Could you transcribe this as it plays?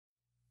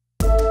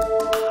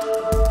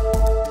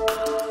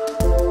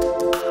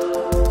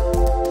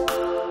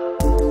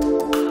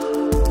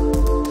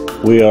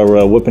We are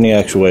Whippany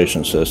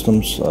Actuation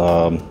Systems.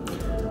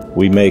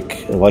 We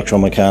make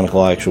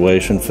electromechanical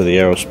actuation for the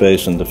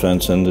aerospace and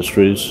defense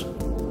industries.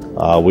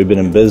 We've been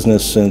in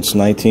business since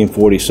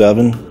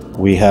 1947.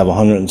 We have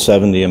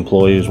 170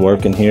 employees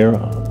working here.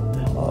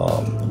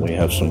 We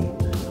have some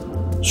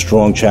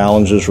strong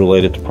challenges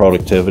related to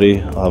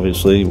productivity.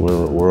 Obviously,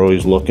 we're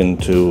always looking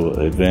to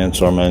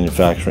advance our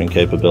manufacturing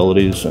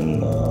capabilities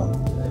and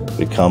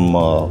become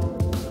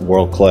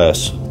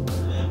world-class.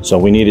 So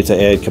we needed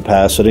to add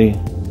capacity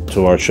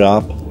to our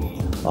shop.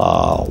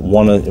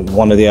 One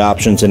of the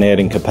options in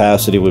adding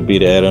capacity would be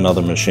to add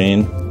another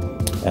machine,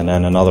 and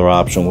then another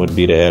option would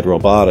be to add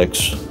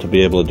robotics to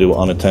be able to do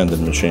unattended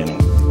machining.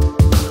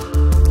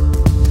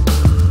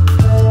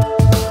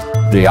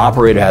 The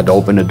operator had to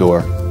open the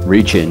door,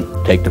 reach in,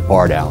 take the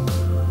part out,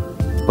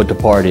 put the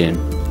part in,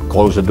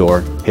 close the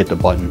door, hit the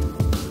button.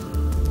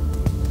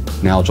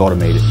 Now it's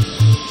automated.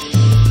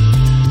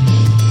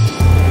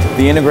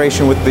 The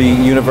integration with the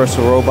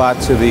universal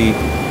robot to the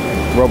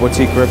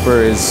Robotiq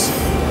gripper is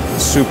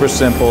super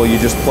simple. You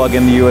just plug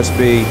in the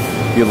USB,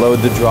 you load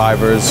the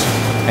drivers,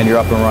 and you're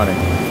up and running.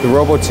 The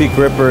Robotiq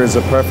gripper is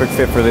a perfect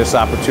fit for this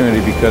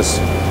opportunity because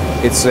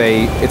it's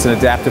an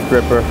adaptive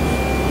gripper.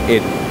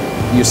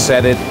 You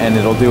set it and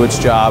it'll do its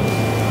job.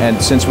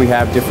 And since we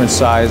have different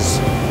size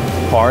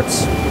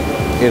parts,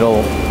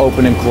 it'll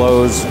open and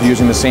close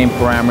using the same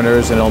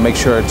parameters, and it'll make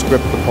sure it's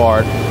gripped the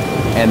part.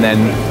 And then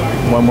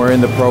when we're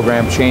in the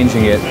program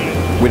changing it,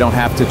 we don't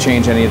have to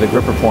change any of the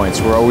gripper points.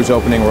 We're always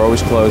opening, we're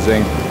always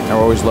closing, and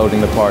we're always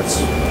loading the parts.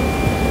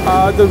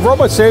 The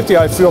robot safety,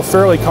 I feel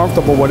fairly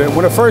comfortable with it.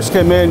 When it first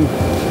came in,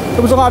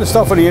 there was a lot of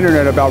stuff on the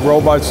internet about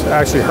robots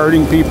actually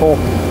hurting people,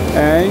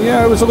 and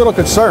yeah, it was a little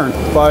concerned,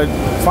 but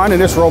finding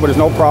this robot is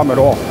no problem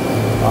at all.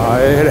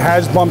 It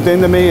has bumped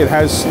into me, it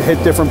has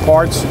hit different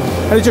parts,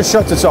 and it just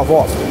shuts itself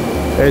off.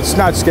 It's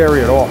not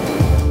scary at all.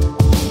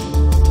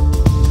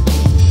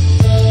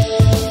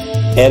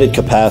 Added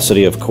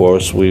capacity, of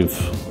course, we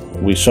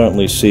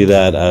certainly see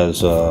that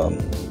as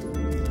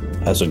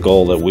a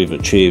goal that we've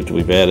achieved.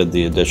 We've added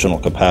the additional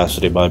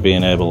capacity by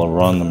being able to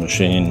run the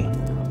machine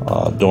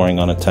during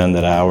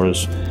unattended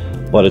hours,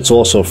 but it's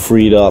also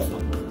freed up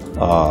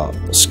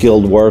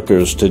skilled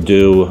workers to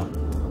do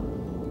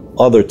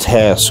other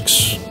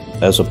tasks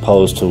as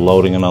opposed to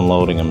loading and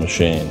unloading a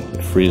machine.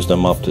 It frees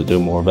them up to do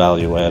more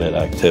value-added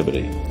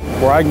activity.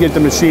 Where I can get the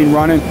machine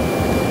running,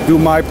 do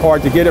my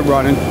part to get it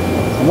running,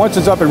 and once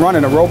it's up and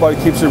running, the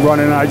robot keeps it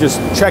running, and I just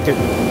check it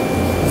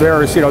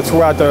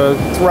throughout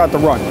the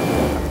run.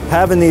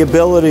 Having the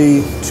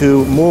ability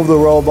to move the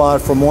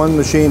robot from one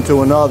machine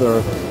to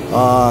another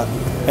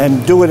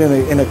and do it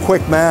in a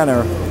quick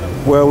manner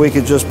where we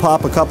could just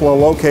pop a couple of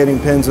locating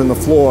pins in the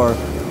floor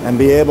and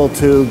be able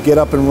to get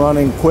up and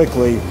running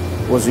quickly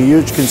was a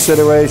huge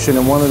consideration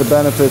and one of the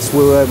benefits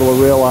we were able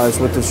to realize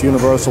with this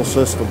universal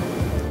system.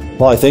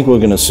 Well, I think we're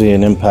going to see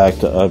an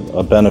impact,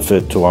 a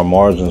benefit to our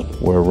margins.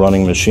 We're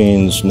running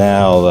machines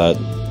now that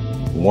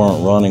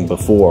weren't running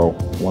before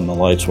when the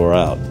lights were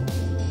out.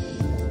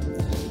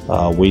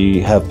 We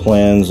have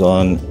plans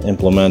on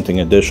implementing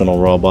additional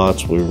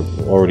robots.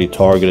 We've already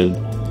targeted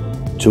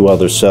 2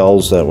 other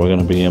cells that we're going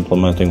to be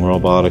implementing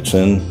robotics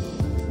in.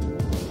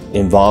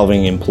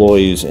 Involving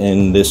employees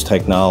in this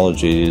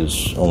technology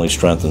only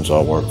strengthens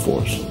our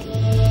workforce.